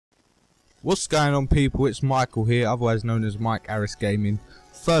What's going on, people? It's Michael here, otherwise known as MikeArisGaming.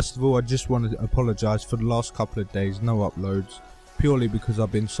 First of all, I just wanted to apologise for the last couple of days, no uploads, purely because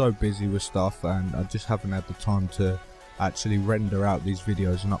I've been so busy with stuff and I just haven't had the time to actually render out these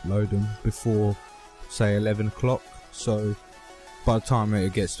videos and upload them before, say, 11 o'clock. So by the time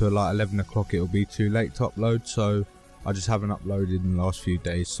it gets to like 11 o'clock, it'll be too late to upload, so I just haven't uploaded in the last few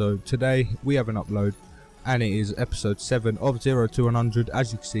days. So today we have an upload, and it is episode 7 of 0 to 100.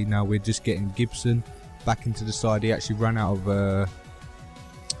 As you can see now, we're just getting Gibson back into the side. He actually ran out of I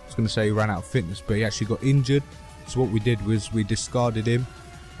was going to say he ran out of fitness, but he actually got injured. So what we did was we discarded him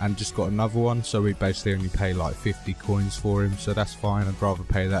and just got another one, so we basically only pay like 50 coins for him, so that's fine. I'd rather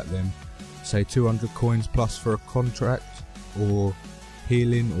pay that than say 200 coins plus for a contract or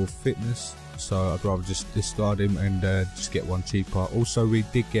healing or fitness. So I'd rather just discard him and just get one cheaper. Also, we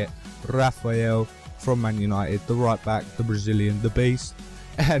did get Rafael from Man United, the right back, the Brazilian, the beast,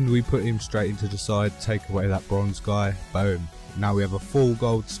 and we put him straight into the side, take away that bronze guy, boom. Now we have a full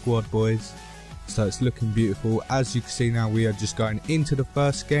gold squad, boys, so it's looking beautiful. As you can see now, we are just going into the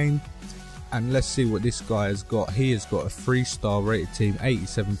first game, and let's see what this guy has got. He has got a 3-star rated team,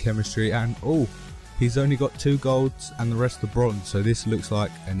 87 chemistry, and oh, he's only got 2 golds and the rest are bronze, so this looks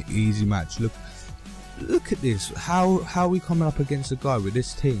like an easy match. Look at this. How are we coming up against a guy with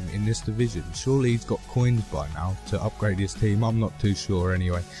this team in this division? Surely he's got coins by now to upgrade his team. I'm not too sure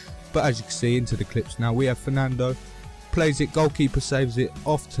anyway. But as you can see, into the clips now, we have Fernando. Plays it, goalkeeper saves it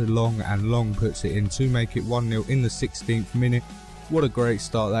off to Long, and Long puts it in to make it 1-0 in the 16th minute. What a great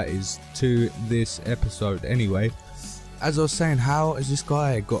start that is to this episode. Anyway, as I was saying, how has this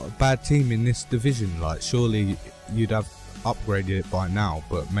guy got a bad team in this division? Like, surely you'd have upgraded it by now,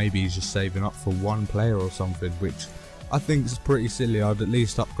 but maybe he's just saving up for one player or something, which I think is pretty silly. I'd at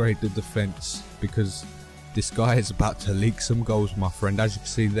least upgrade the defence, because this guy is about to leak some goals, my friend. As you can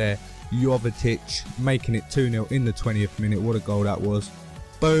see there, Jovetic making it 2-0 in the 20th minute. What a goal that was.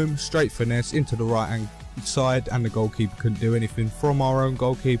 Boom, straight finesse into the right hand side, and the goalkeeper couldn't do anything. From our own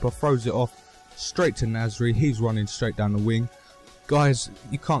goalkeeper, throws it off straight to Nasri. He's running straight down the wing. Guys,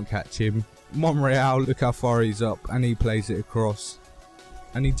 you can't catch him. Monreal, look how far he's up, and he plays it across,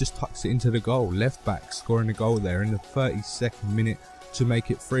 and he just tucks it into the goal. Left back scoring a goal there in the 32nd minute to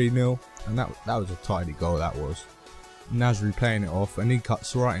make it 3-0, and that was a tidy goal, that was. Nasri playing it off, and he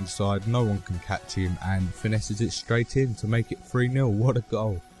cuts right inside, no one can catch him, and finesses it straight in to make it 3-0. What a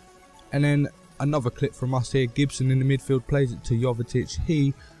goal. And then another clip from us here. Gibson in the midfield plays it to Jovetic.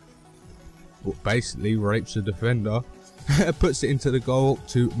 He basically rapes the defender, puts it into the goal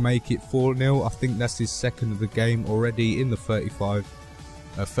to make it 4-0. I think that's his second of the game already in the 35th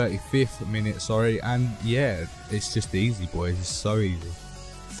minute, sorry. And yeah, it's just easy, boys. It's so easy.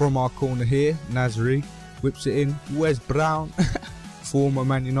 From our corner here, Nasri whips it in. Where's Brown? Former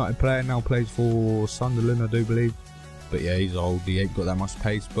Man United player, now plays for Sunderland, I do believe. But yeah, he's old, he ain't got that much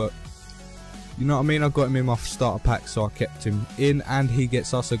pace, but you know what I mean. I got him in my starter pack, so I kept him in, and he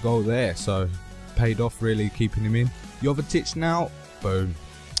gets us a goal there, so paid off really keeping him in. Jovetic now, boom,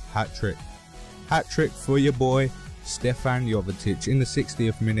 hat-trick. Hat-trick for your boy Stefan Jovetic in the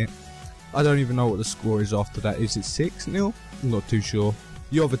 60th minute. I don't even know what the score is after that. Is it 6-0? I'm not too sure.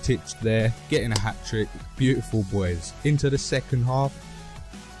 Jovetic there, getting a hat-trick. Beautiful, boys. Into the second half,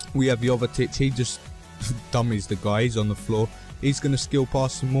 we have Jovetic. He just dummies the guy. He's on the floor. He's going to skill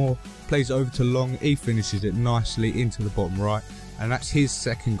pass some more. Plays over to Long. He finishes it nicely into the bottom right. And that's his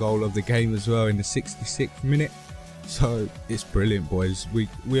second goal of the game as well in the 66th minute. So it's brilliant, boys. We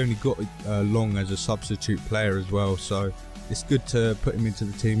only got Long as a substitute player as well, so it's good to put him into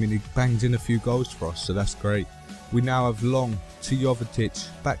the team, and he bangs in a few goals for us, so that's great. We now have Long to Jovetic,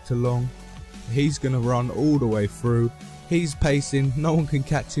 back to Long. He's going to run all the way through. He's pacing, no one can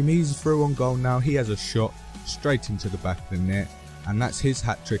catch him. He's through on goal now. He has a shot straight into the back of the net, and that's his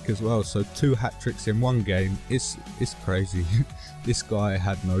hat-trick as well. So 2 hat-tricks in one game. It's crazy. This guy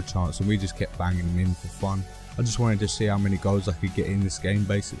had no chance, and we just kept banging him in for fun. I just wanted to see how many goals I could get in this game,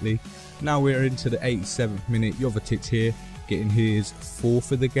 basically. Now we're into the 87th minute. Jovetic here, getting his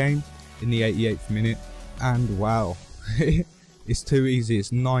 4th of the game in the 88th minute. And wow, it's too easy.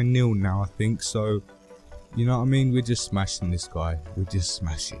 It's 9-0 now, I think. So, you know what I mean? We're just smashing this guy. We're just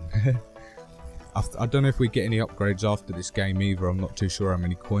smashing. I don't know if we get any upgrades after this game either. I'm not too sure how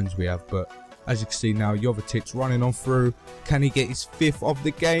many coins we have. But as you can see now, Jovetic running on through. Can he get his 5th of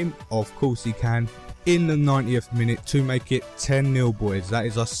the game? Of course he can. In the 90th minute to make it 10-0, boys. That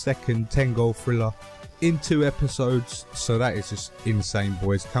is our second 10-goal thriller in 2 episodes, so that is just insane,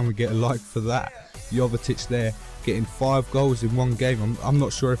 boys. Can we get a like for that? Jovetic there getting 5 goals in one game. I'm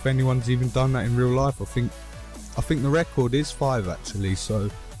not sure if anyone's even done that in real life. I think the record is 5 actually, so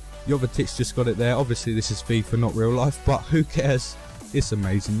Jovetic's just got it there. Obviously this is FIFA, not real life, but who cares? It's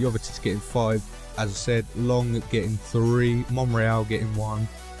amazing. Jovetic's getting 5. As I said, Long getting 3. Monreal getting 1.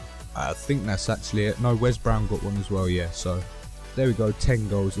 I think that's actually it. No, Wes Brown got 1 as well, yeah. So there we go, 10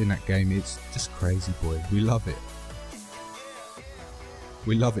 goals in that game. It's just crazy, boys. We love it.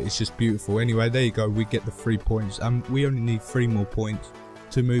 We love it. It's just beautiful. Anyway, there you go. We get the 3 points. We only need 3 more points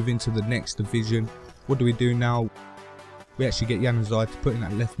to move into the next division. What do we do now? We actually get Januzaj to put in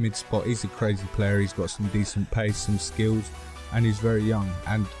that left mid spot. He's a crazy player. He's got some decent pace, some skills, and he's very young.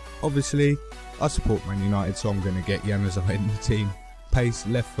 And obviously, I support Man United, so I'm going to get Januzaj in the team. Pace,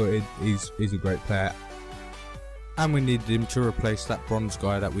 left-footed. He's a great player. And we needed him to replace that bronze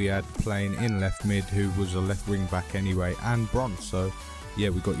guy that we had playing in left mid, who was a left wing back anyway, and bronze. So yeah,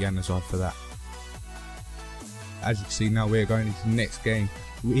 we got Januzaj for that. As you can see, now we're going into the next game.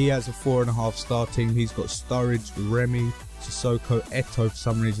 He has a 4.5 star team. He's got Sturridge, Remy, Sissoko, Eto'o for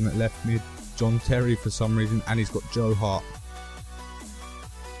some reason at left mid, John Terry for some reason, and he's got Joe Hart.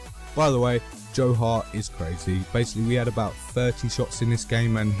 By the way, Joe Hart is crazy. Basically, we had about 30 shots in this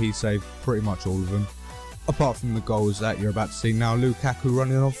game and he saved pretty much all of them. Apart from the goals that you're about to see now. Lukaku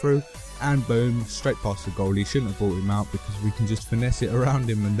running on through, and boom, straight past the goal. He shouldn't have brought him out because we can just finesse it around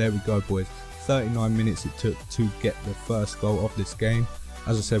him, and there we go, boys. 39 minutes it took to get the first goal of this game.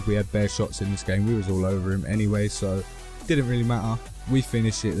 As I said, we had bare shots in this game. We was all over him anyway, so it didn't really matter. We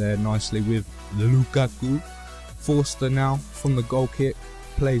finished it there nicely with Lukaku. Forster now from the goal kick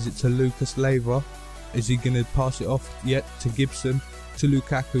plays it to Lucas Leiva. Is he going to pass it off yet to Gibson? To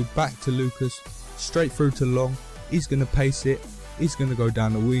Lukaku, back to Lucas, straight through to Long. He's going to pace it. He's going to go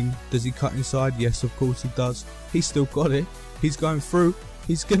down the wing. Does he cut inside? Yes, of course he does. He's still got it. He's going through.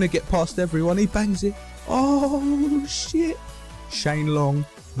 He's going to get past everyone. He bangs it. Oh, shit. Shane Long,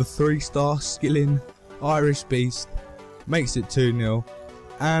 the 3-star skilling Irish beast, makes it 2-0.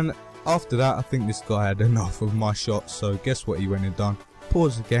 And after that, I think this guy had enough of my shots. So guess what he went and done?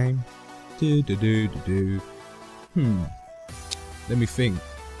 Pause the game. Let me think.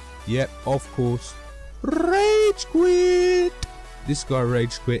 Yep, of course. Rage quit. This guy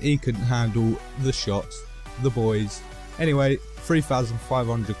rage quit. He couldn't handle the shots. The boys. Anyway,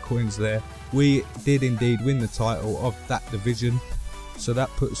 3,500 coins there. We did indeed win the title of that division. So that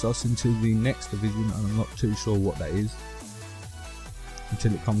puts us into the next division, and I'm not too sure what that is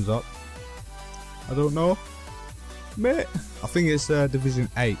until it comes up. I don't know. Mate, I think it's division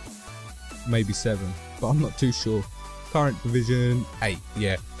 8, maybe 7, but I'm not too sure. Current division 8,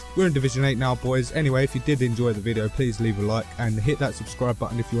 yeah. We're in division 8 now, boys. Anyway, if you did enjoy the video, please leave a like and hit that subscribe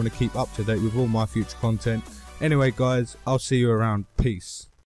button if you want to keep up to date with all my future content. Anyway, guys, I'll see you around. Peace.